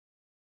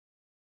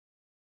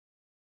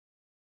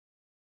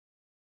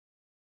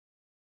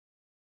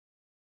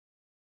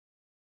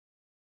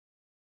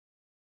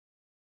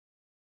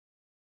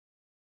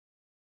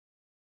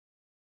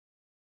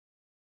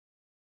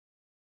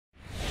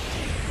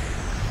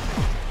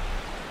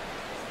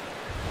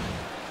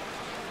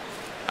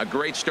A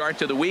great start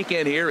to the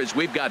weekend here as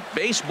we've got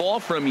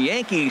baseball from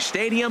Yankee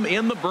Stadium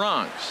in the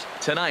Bronx.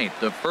 Tonight,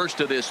 the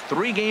first of this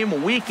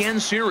 3-game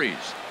weekend series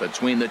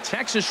between the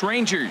Texas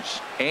Rangers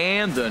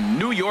and the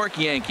New York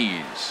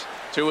Yankees.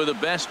 Two of the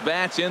best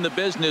bats in the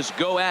business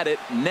go at it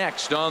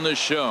next on the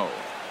show.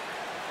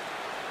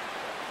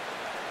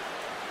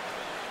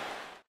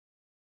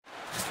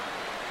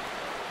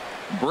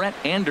 Brett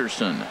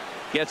Anderson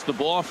gets the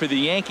ball for the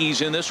Yankees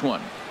in this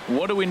one.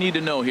 What do we need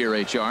to know here,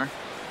 HR?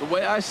 The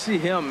way I see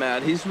him,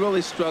 Matt, he's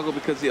really struggled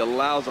because he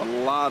allows a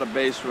lot of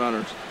base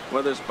runners,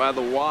 whether it's by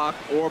the walk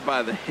or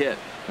by the hit.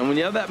 And when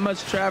you have that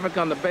much traffic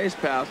on the base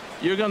paths,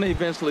 you're going to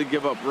eventually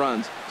give up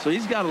runs. So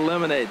he's got to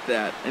eliminate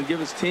that and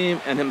give his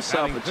team and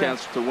himself a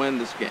chance to win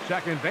this game.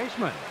 Second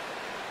baseman,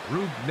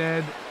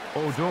 Ned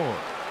Odor.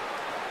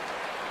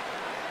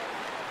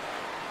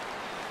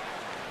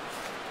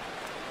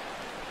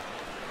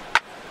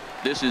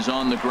 This is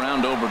on the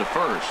ground over to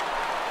first.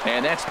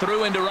 And that's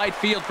through into right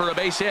field for a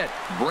base hit.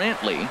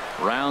 Brantley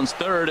rounds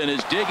third and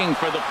is digging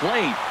for the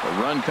plate. The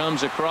run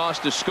comes across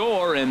to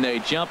score, and they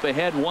jump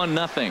ahead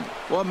 1-0.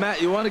 Well,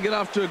 Matt, you want to get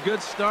off to a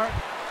good start?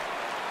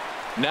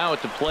 Now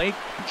at the plate,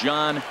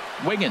 John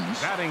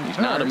Wiggins. He's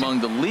not among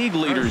the league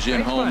leaders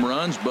in home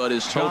runs, but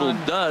his total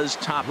does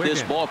top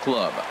this ball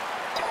club.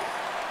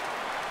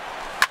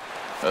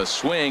 A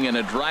swing and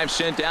a drive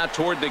sent out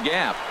toward the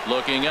gap.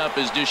 Looking up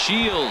is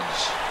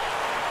DeShields.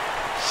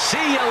 See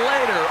you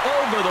later.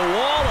 Over the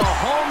wall, a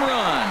home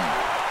run.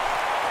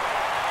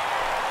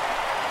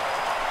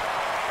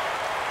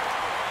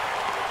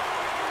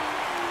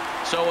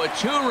 So a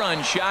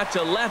 2-run shot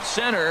to left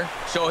center.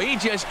 So he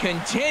just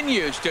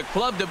continues to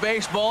club the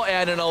baseball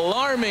at an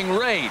alarming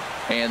rate.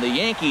 And the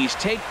Yankees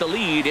take the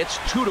lead. It's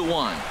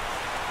 2-1.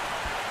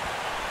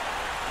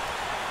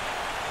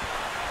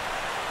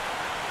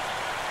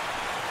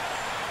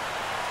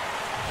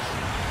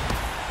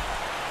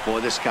 Boy,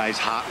 this guy's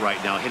hot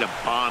right now. Hit a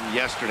bomb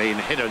yesterday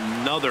and hit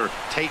another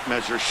tape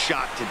measure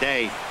shot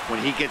today.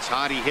 When he gets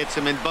hot, he hits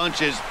them in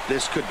bunches.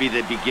 This could be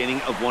the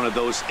beginning of one of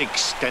those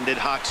extended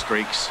hot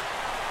streaks.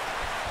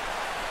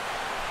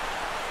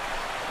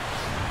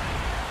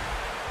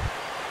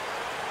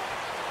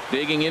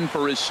 Digging in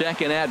for his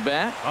second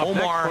at-bat,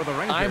 Omar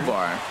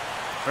Ibar.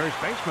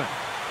 First baseman,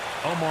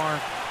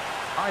 Omar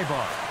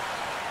Ibar.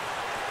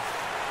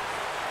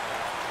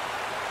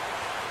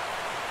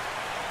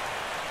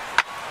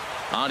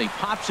 He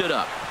pops it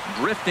up,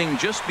 drifting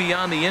just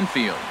beyond the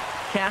infield.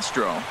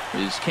 Castro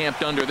is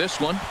camped under this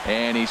one,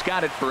 and he's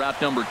got it for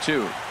out number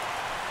 2.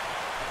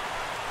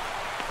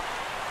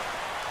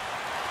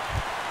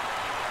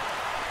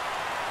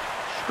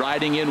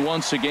 Striding in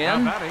once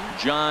again,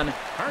 John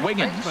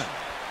Wiggins. Baseman,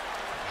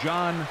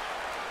 John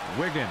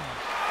Wiggins.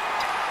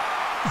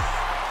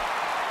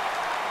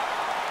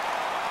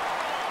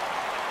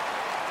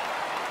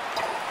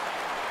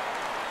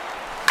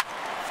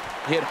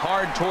 Hit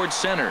hard towards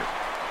center.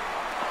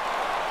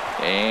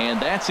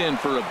 And that's in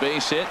for a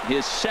base hit,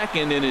 his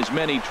second in as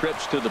many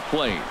trips to the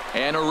plate.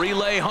 And a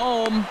relay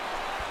home.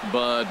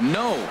 But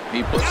no,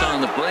 he puts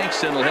on the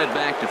brakes and will head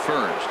back to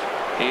first.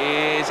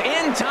 Is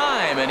in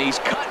time, and he's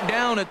cut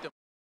down at the...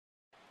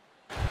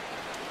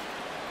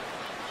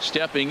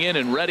 Stepping in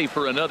and ready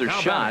for another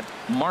shot,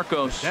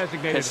 Marcos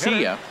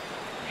Casilla.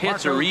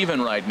 Hits are even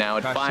right now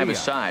at 5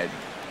 aside.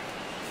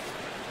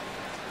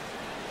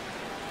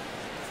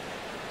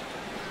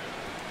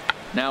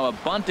 Now a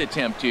bunt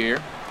attempt here.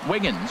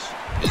 Wiggins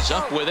is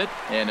up with it,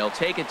 and he'll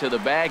take it to the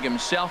bag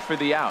himself for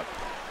the out.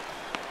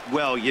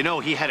 Well, you know,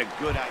 he had a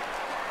good idea.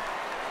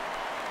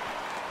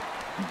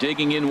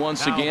 Digging in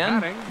once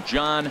again,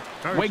 John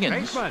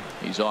Wiggins.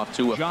 He's off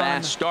to a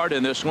fast start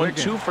in this one.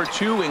 2 for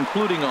 2,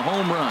 including a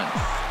home run.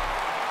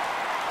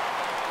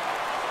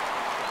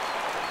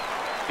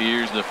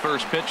 Here's the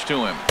first pitch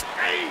to him.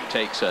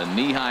 Takes a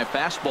knee-high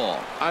fastball.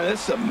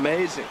 This is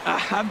amazing.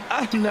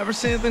 I've never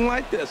seen anything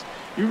like this.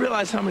 You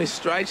realize how many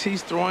strikes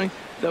he's throwing?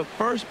 The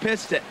first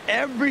pitch to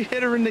every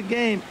hitter in the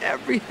game,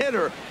 every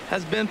hitter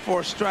has been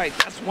for a strike.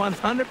 That's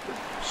 100%.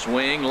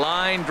 Swing,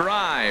 line,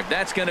 drive.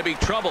 That's going to be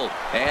trouble.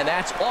 And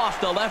that's off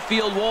the left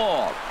field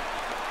wall.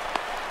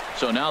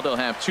 So now they'll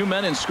have 2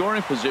 men in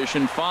scoring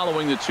position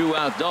following the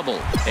 2-out double.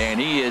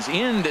 And he is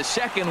into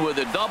second with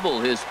a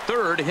double, his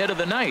 3rd hit of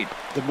the night.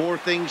 The more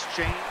things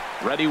change.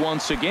 Ready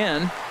once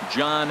again,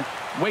 John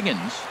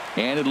Wiggins.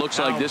 And it looks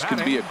like this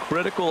could be a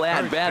critical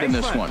at-bat in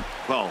this one.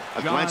 Well,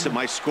 a glance at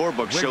my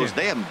scorebook shows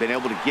they haven't been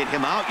able to get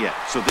him out yet.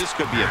 So this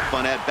could be a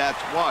fun at-bat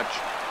to watch.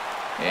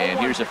 And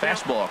here's a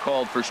fastball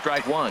called for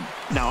strike 1.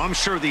 Now, I'm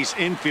sure these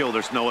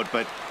infielders know it,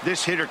 but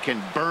this hitter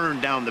can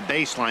burn down the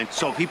baseline.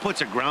 So if he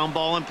puts a ground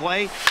ball in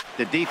play,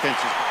 the defense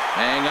is...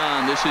 Hang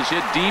on, this is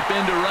hit deep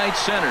into right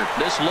center.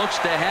 This looks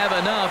to have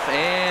enough,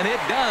 and it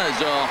does.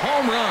 A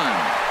home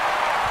run.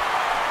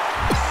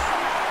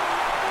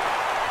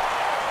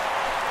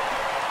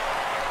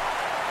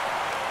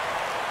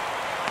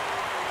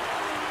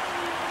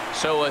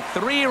 So a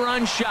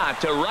 3-run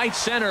shot to right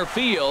center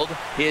field,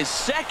 his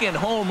 2nd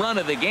home run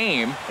of the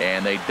game,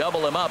 and they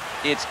double him up.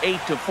 It's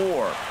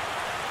 8-4.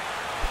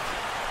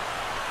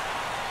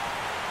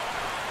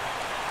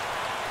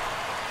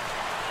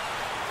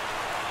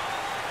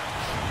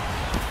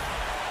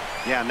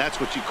 Yeah, and that's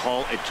what you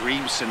call a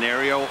dream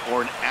scenario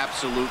or an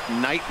absolute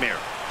nightmare,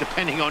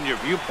 depending on your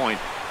viewpoint.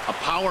 A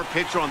power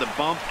pitcher on the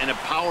bump and a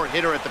power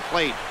hitter at the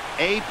plate.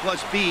 A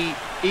plus B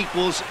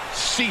equals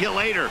see you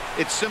later.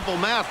 It's simple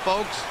math,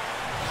 folks.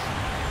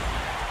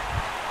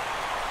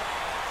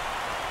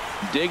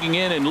 Digging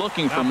in and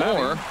looking for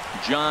more,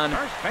 John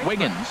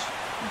Wiggins.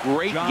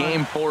 Great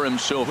game for him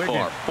so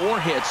far. 4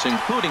 hits,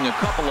 including a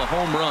couple of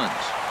home runs.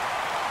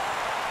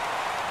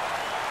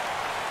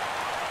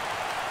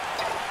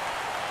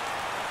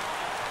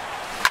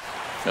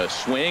 A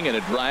swing and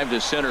a drive to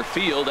center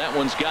field. That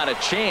one's got a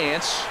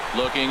chance.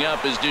 Looking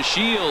up is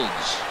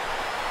DeShields.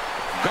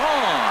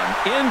 Gone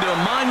into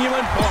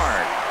Monument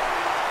Park.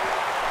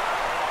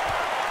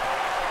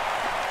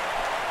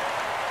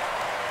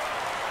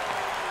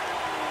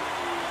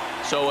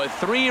 So a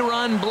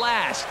 3-run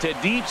blast to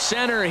deep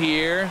center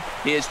here.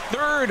 His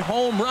 3rd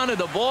home run of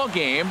the ball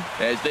game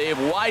as they've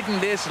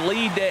widened this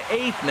lead to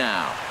 8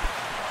 now.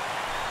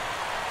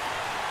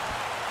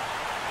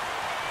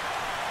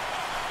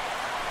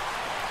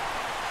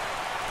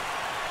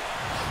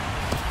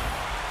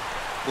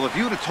 Well, if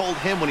you would have told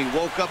him when he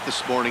woke up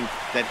this morning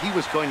that he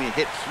was going to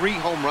hit 3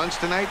 home runs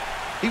tonight,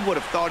 he would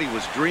have thought he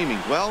was dreaming.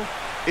 Well,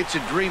 it's a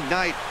dream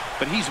night,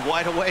 but he's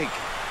wide awake.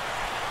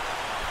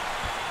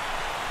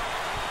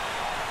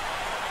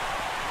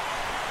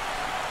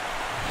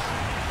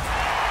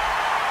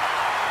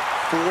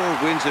 4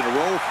 wins in a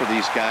row for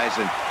these guys,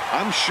 and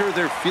I'm sure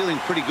they're feeling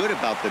pretty good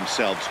about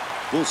themselves.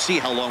 We'll see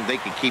how long they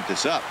can keep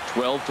this up.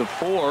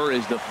 12-4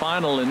 is the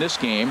final in this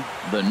game.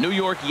 The New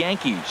York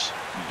Yankees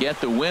get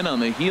the win on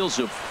the heels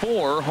of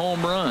 4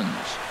 home runs.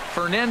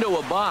 Fernando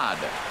Abad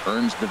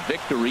earns the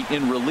victory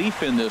in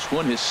relief in this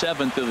one, his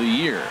 7th of the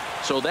year.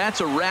 So that's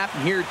a wrap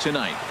here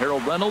tonight.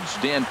 Harold Reynolds,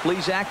 Dan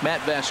Plesac,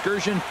 Matt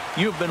Vasgersian.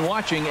 You've been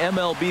watching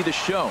MLB The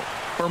Show.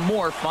 For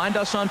more, find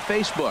us on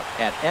Facebook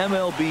at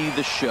MLB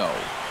The Show.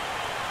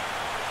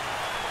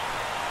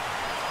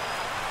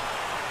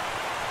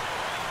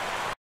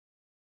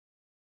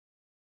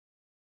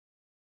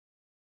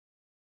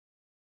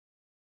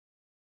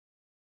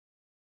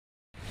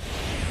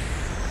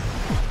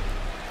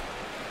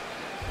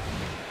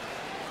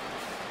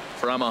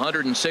 From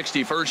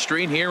 161st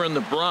Street here in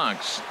the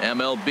Bronx,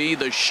 MLB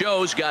The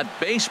Show's got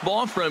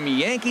baseball from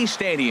Yankee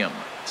Stadium.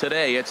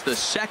 Today, it's the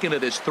second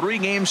of this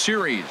 3-game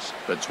series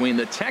between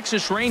the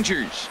Texas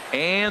Rangers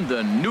and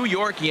the New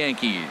York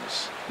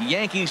Yankees.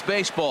 Yankees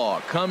baseball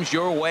comes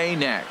your way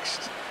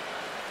next.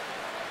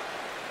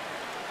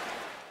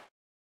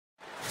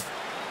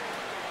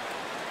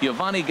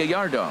 Giovanni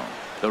Gallardo,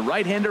 the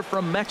right-hander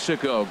from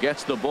Mexico,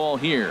 gets the ball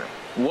here.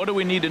 What do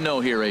we need to know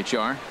here,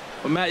 HR?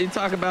 Well, Matt, you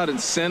talk about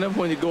incentive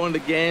when you go into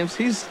games.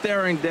 He's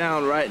staring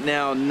down right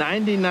now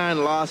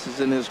 99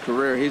 losses in his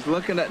career. He's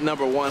looking at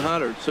number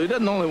 100. So he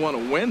doesn't only want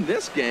to win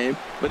this game,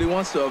 but he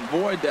wants to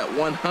avoid that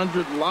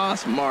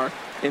 100-loss mark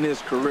in his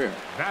career.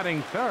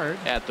 Batting third.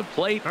 At the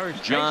plate,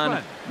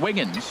 John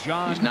Wiggins.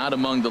 He's not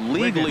among the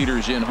league Wiggins.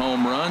 leaders in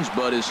home runs,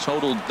 but his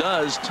total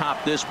does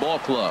top this ball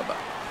club.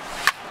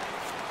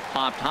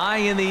 Popped high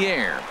in the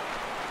air.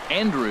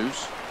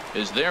 Andrews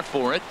is there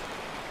for it.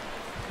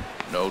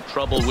 No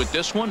trouble with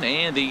this one,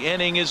 and the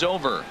inning is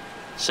over.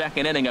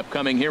 Second inning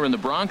upcoming here in the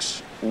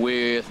Bronx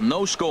with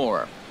no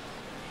score.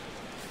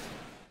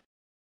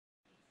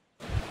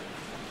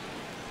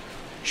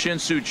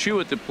 Shin-Soo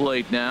Choo at the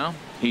plate now.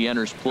 He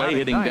enters play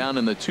hitting down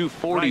in the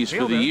 240s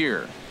for the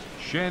year.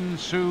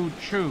 Shin-Soo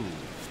Choo.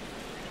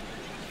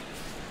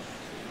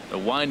 The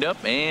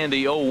windup and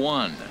the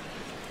 0-1.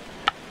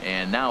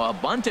 And now a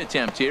bunt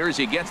attempt here as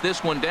he gets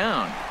this one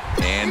down.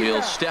 And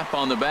he'll step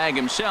on the bag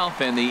himself,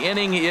 and the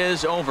inning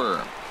is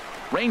over.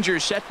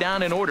 Rangers set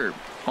down in order.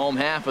 Home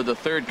half of the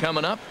third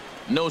coming up.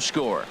 No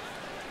score.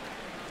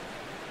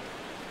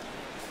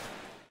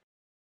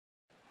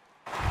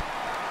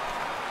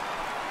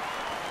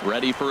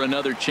 Ready for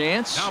another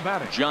chance. Now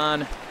batting.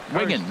 John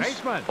Wiggins.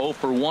 0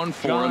 for 1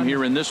 for him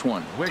here in this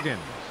one. Wiggins.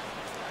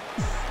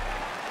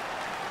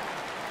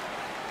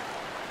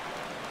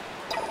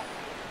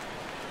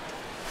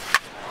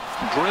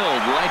 Drilled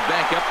right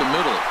back up the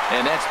middle,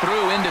 and that's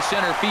through into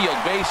center field.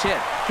 Base hit.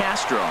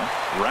 Castro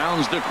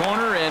rounds the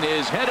corner and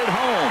is headed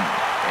home,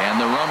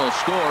 and the run will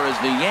score as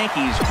the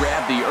Yankees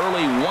grab the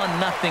early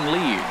 1-0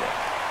 lead,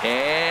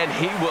 and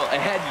he will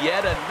add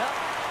yet another.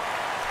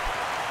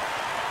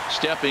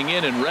 Stepping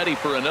in and ready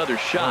for another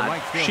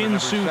shot,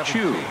 Shin-Soo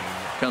Choo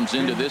comes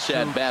into this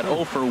at bat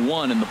 0 for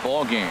 1 in the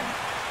ball game.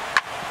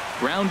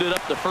 Grounded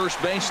up the first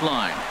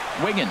baseline.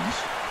 Wiggins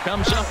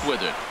comes up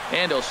with it,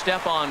 and he'll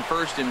step on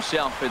first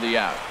himself for the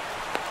out.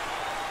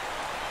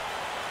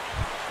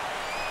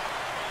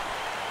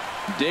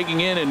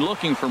 Digging in and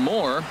looking for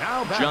more,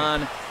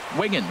 John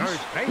Wiggins.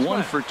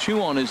 1 for 2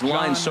 on his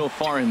line so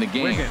far in the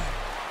game. Wiggins.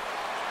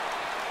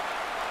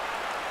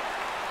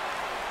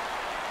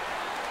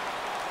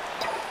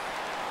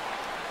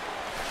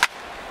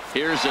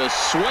 Here's a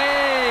swing,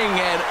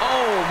 and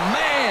oh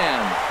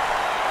man,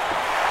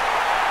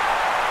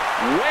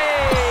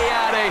 way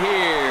out of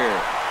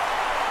here.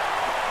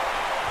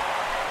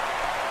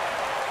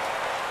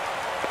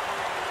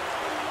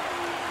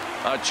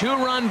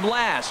 two-run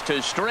blast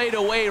to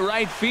straightaway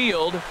right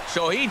field,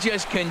 so he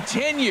just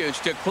continues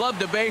to club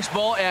the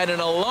baseball at an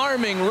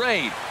alarming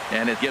rate,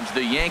 and it gives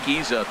the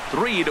Yankees a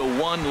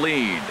 3-1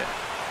 lead.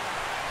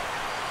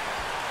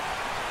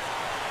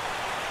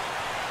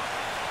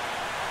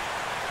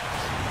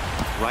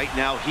 Right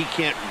now, he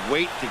can't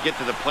wait to get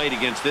to the plate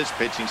against this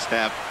pitching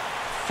staff.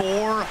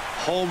 4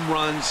 home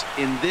runs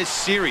in this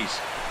series.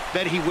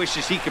 Bet he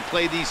wishes he could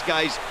play these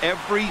guys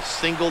every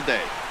single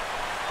day.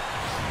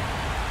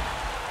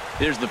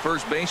 Here's the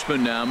first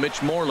baseman now,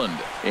 Mitch Moreland,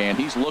 and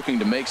he's looking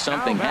to make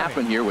something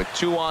happen here with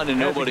 2 on and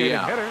nobody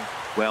out.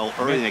 Well,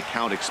 early in the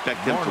count,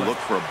 expect him to look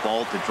for a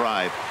ball to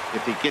drive.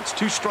 If he gets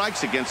 2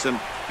 strikes against him,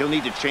 he'll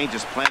need to change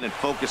his plan and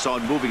focus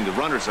on moving the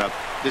runners up.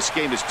 This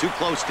game is too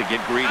close to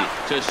get greedy.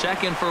 To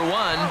second for 1,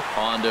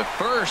 on to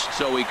first,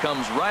 so he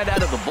comes right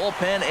out of the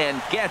bullpen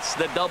and gets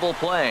the double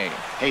play.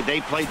 Hey,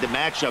 they played the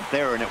matchup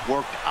there, and it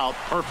worked out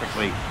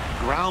perfectly.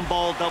 Ground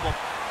ball double.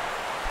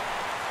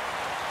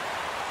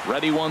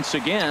 Ready once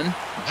again,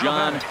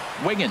 John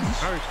Wiggins.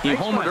 He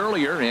homered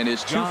earlier and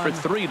is 2 for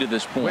 3 to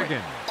this point.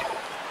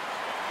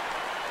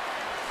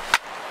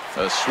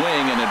 A swing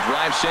and a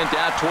drive sent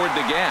out toward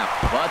the gap,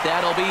 but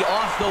that'll be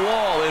off the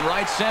wall in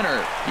right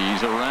center.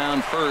 He's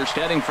around first,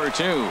 heading for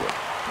 2.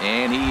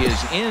 And he is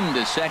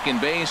into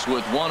second base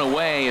with 1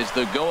 away as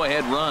the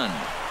go-ahead run.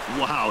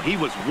 Wow, he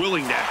was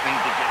willing that thing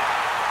to get.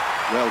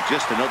 Well,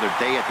 just another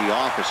day at the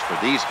office for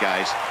these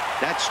guys.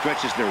 That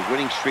stretches their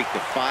winning streak to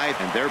 5,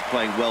 and they're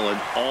playing well in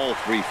all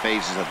 3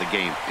 phases of the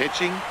game.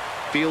 Pitching,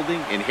 fielding,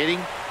 and hitting.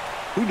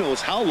 Who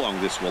knows how long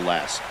this will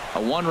last. A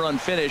 1-run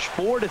finish,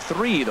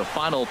 4-3, the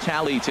final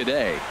tally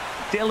today.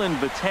 Dylan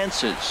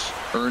Betances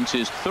earns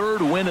his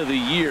 3rd win of the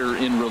year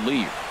in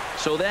relief.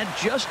 So that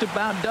just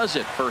about does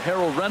it for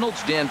Harold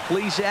Reynolds, Dan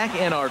Plesac,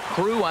 and our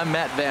crew. I'm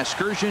Matt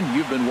Vasgersian.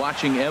 You've been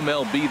watching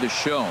MLB The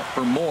Show.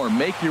 For more,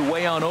 make your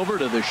way on over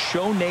to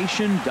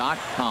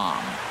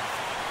theshownation.com.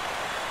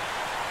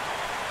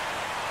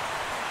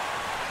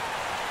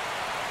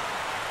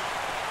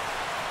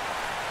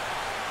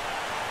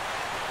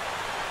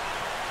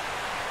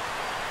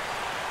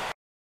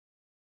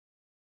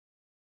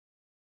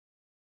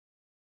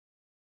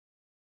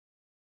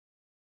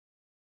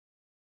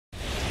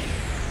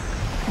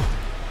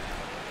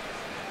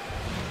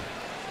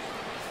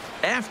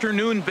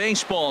 Afternoon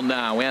baseball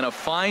now, and a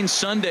fine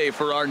Sunday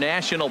for our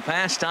national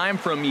pastime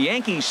from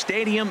Yankee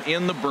Stadium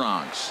in the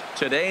Bronx.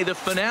 Today, the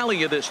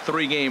finale of this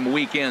 3-game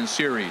weekend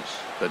series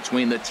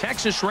between the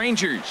Texas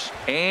Rangers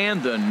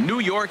and the New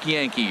York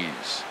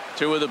Yankees.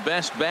 2 of the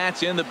best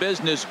bats in the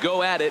business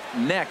go at it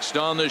next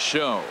on the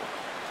show.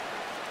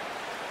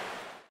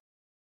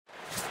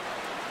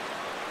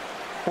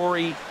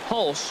 Corey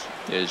Pulse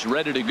is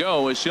ready to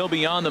go as he'll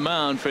be on the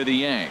mound for the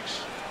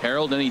Yanks.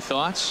 Harold, any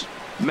thoughts?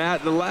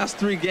 Matt, the last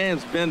 3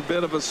 games been a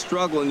bit of a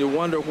struggle, and you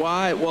wonder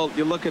why. Well,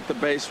 you look at the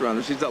base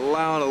runners. He's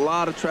allowing a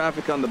lot of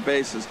traffic on the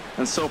bases,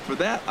 and so for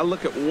that, I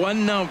look at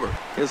one number,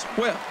 his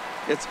whip.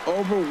 It's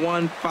over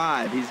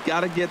 1.5. He's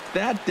got to get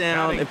that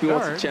down if he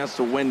wants a chance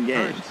to win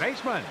games.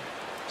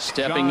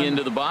 Stepping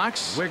into the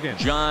box,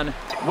 John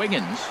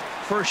Wiggins.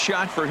 First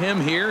shot for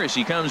him here as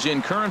he comes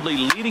in, currently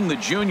leading the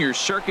junior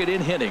circuit in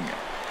hitting.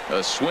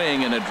 A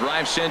swing and a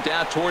drive sent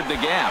out toward the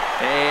gap,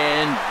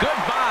 and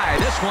goodbye.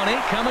 This one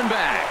ain't coming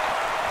back.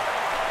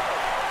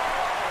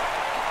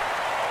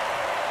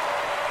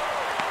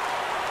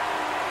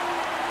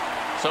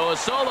 So a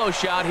solo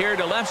shot here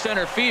to left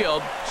center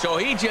field, so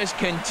he just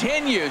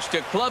continues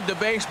to club the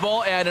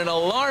baseball at an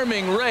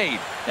alarming rate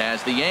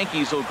as the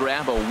Yankees will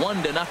grab a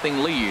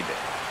 1-0 lead.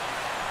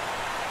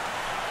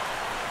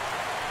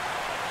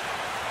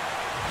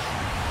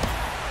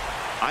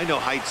 I know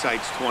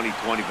hindsight's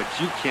 20/20, but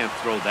you can't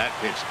throw that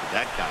pitch to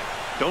that guy.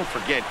 Don't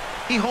forget,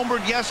 he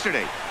homered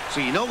yesterday, so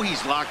you know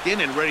he's locked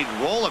in and ready to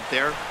roll up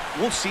there.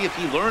 We'll see if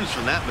he learns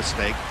from that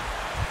mistake.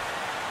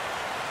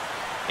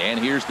 And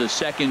here's the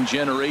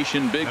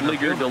second-generation big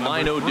leaguer,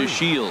 Delino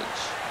DeShields.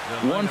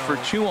 1 for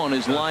 2 on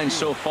his line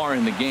so far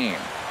in the game.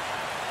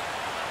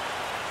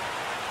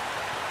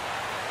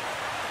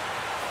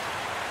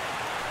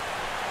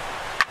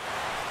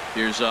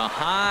 Here's a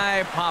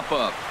high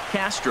pop-up.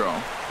 Castro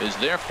is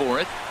there for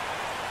it.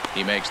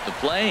 He makes the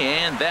play,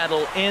 and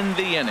that'll end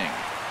the inning.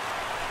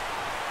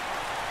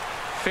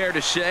 Fair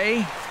to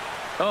say,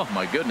 oh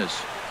my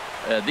goodness,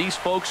 these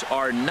folks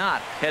are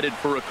not headed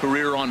for a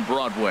career on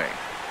Broadway.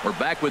 We're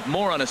back with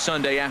more on a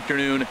Sunday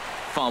afternoon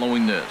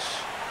following this.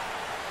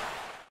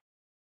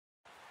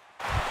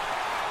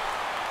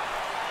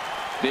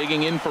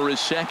 Digging in for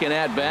his second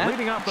at-bat,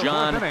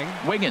 John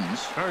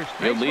Wiggins.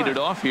 He'll lead it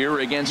off here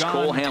against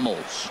Cole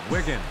Hamels.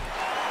 Wiggins.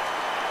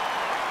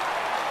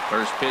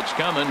 First pitch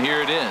coming. Here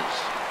it is.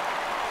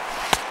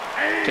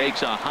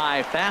 Takes a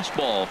high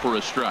fastball for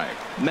a strike.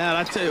 Matt,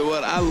 I tell you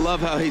what, I love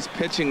how he's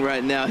pitching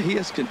right now. He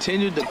has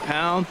continued to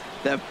pound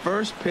that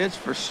first pitch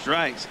for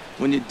strikes.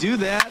 When you do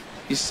that,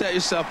 you set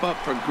yourself up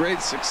for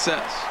great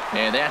success.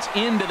 And that's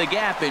into the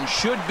gap and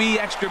should be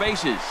extra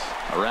bases.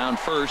 Around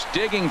first,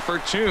 digging for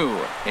 2.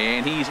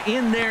 And he's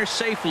in there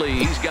safely.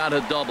 He's got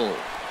a double.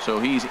 So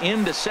he's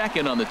into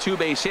second on the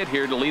two-base hit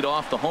here to lead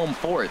off the home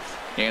fourth.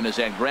 And as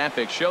that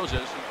graphic shows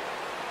us,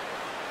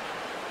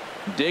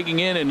 digging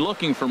in and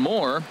looking for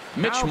more,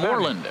 Mitch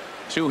Moreland.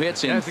 2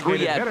 hits and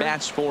 3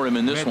 at-bats for him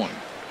in this one.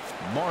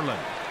 Moreland.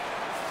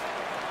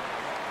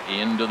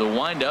 Into the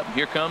windup.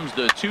 Here comes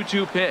the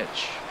 2-2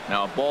 pitch.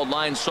 Now a ball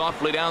line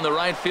softly down the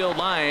right field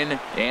line.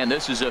 And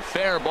this is a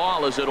fair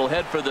ball as it'll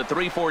head for the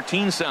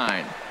 3-14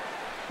 sign.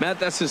 Matt,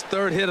 that's his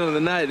 3rd hit of the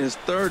night, his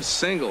 3rd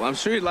single. I'm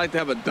sure he'd like to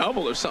have a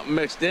double or something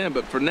mixed in,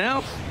 but for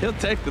now, he'll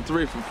take the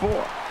 3 for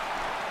 4.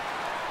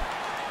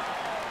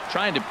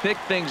 Trying to pick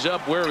things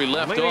up where we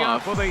left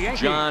off,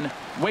 John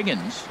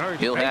Wiggins.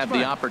 He'll have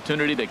the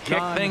opportunity to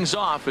kick things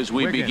off as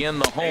we begin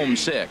the home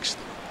 6th.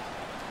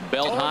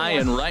 Belt high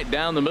and right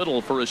down the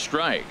middle for a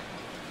strike.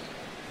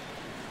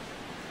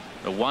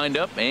 The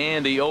windup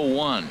and the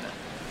 0-1.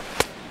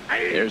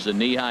 There's a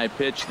knee-high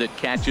pitch that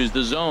catches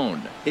the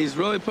zone. He's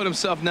really put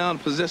himself now in a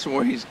position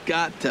where he's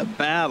got to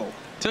battle.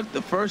 Took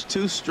the first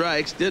 2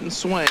 strikes, didn't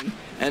swing,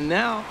 and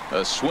now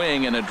a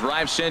swing and a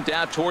drive sent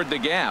out toward the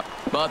gap,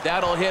 but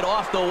that'll hit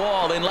off the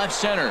wall in left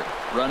center.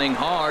 Running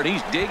hard,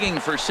 he's digging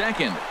for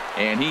second,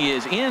 and he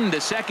is into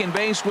second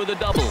base with a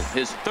double,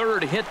 his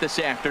 3rd hit this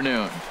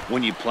afternoon.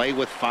 When you play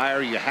with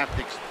fire, you have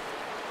to.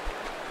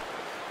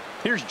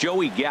 Here's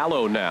Joey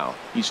Gallo now.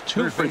 He's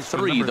 2 for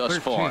 3 thus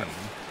far.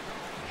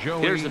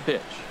 Here's the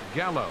pitch.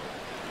 Gallo.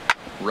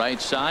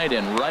 Right side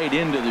and right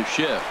into the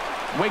shift.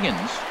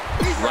 Wiggins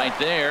right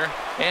there,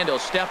 and he'll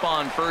step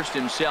on first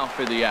himself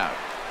for the out.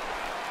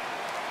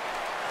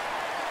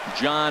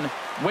 John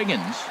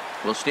Wiggins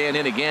will stand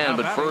in again,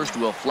 but first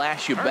we'll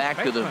flash you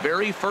back to the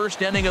very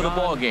first inning of the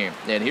ball game.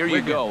 And here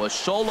you go, a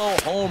solo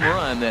home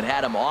run that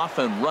had him off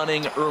and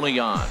running early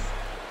on.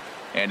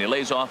 And he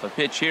lays off a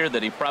pitch here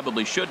that he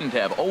probably shouldn't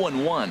have.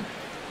 0-1.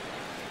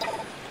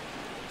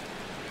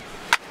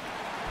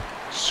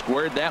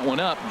 Squared that one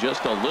up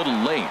just a little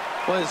late.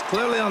 Well, it's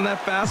clearly on that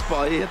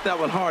fastball. He hit that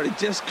one hard. He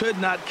just could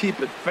not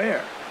keep it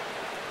fair.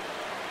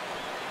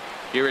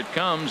 Here it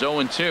comes,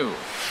 0-2.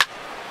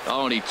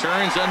 Oh, and he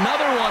turns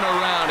another one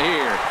around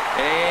here.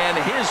 And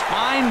his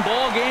fine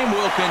ball game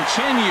will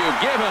continue.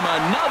 Give him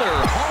another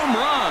home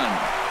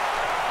run.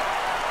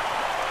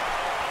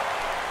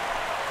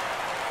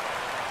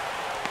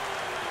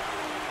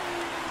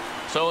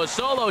 So a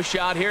solo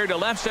shot here to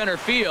left center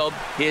field,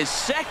 his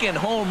 2nd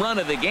home run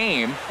of the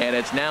game, and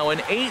it's now an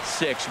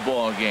 8-6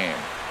 ball game.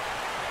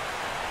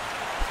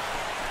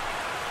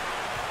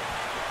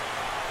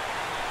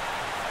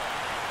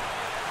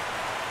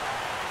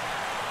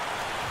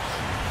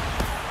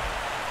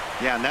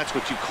 Yeah, and that's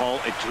what you call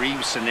a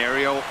dream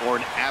scenario or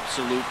an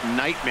absolute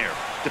nightmare,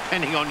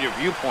 depending on your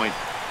viewpoint.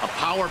 A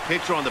power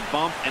pitcher on the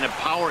bump and a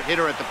power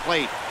hitter at the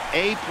plate.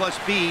 A plus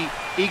B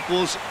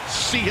equals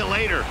see you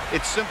later.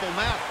 It's simple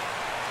math.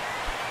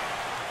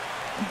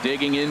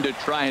 Digging in to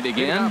try it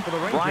again,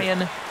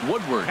 Brian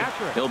Woodward.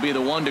 He'll be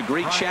the one to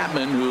greet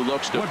Chapman, who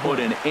looks to put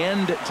an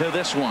end to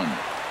this one.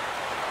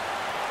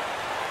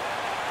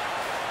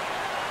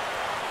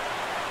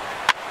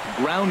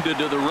 Grounded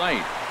to the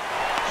right.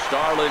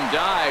 Starlin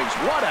dives.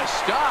 What a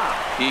stop.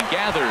 He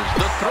gathers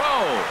the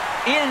throw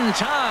in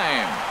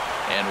time.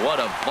 And what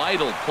a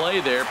vital play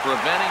there,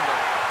 preventing the...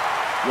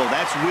 Well,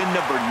 that's win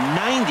number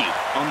 90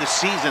 on the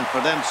season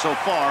for them so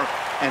far,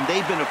 and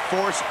they've been a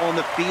force on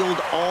the field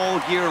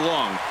all year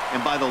long.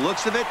 And by the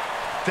looks of it,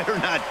 they're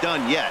not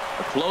done yet.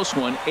 A close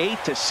one.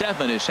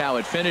 8-7 is how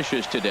it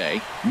finishes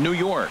today. New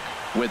York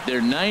with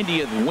their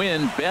 90th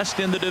win, best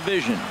in the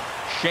division.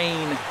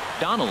 Shane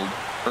Donald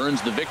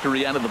earns the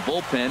victory out of the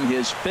bullpen,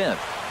 his 5th.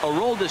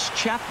 Aroldis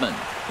Chapman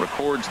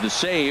records the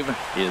save,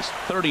 his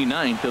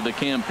 39th of the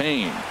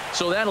campaign.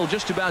 So that'll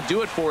just about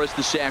do it for us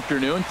this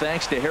afternoon.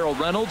 Thanks to Harold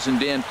Reynolds and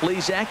Dan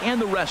Plesac and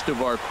the rest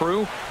of our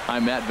crew.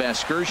 I'm Matt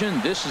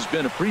Vasgersian. This has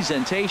been a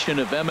presentation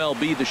of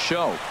MLB The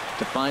Show.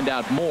 To find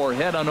out more,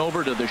 head on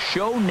over to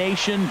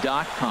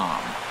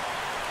theshownation.com.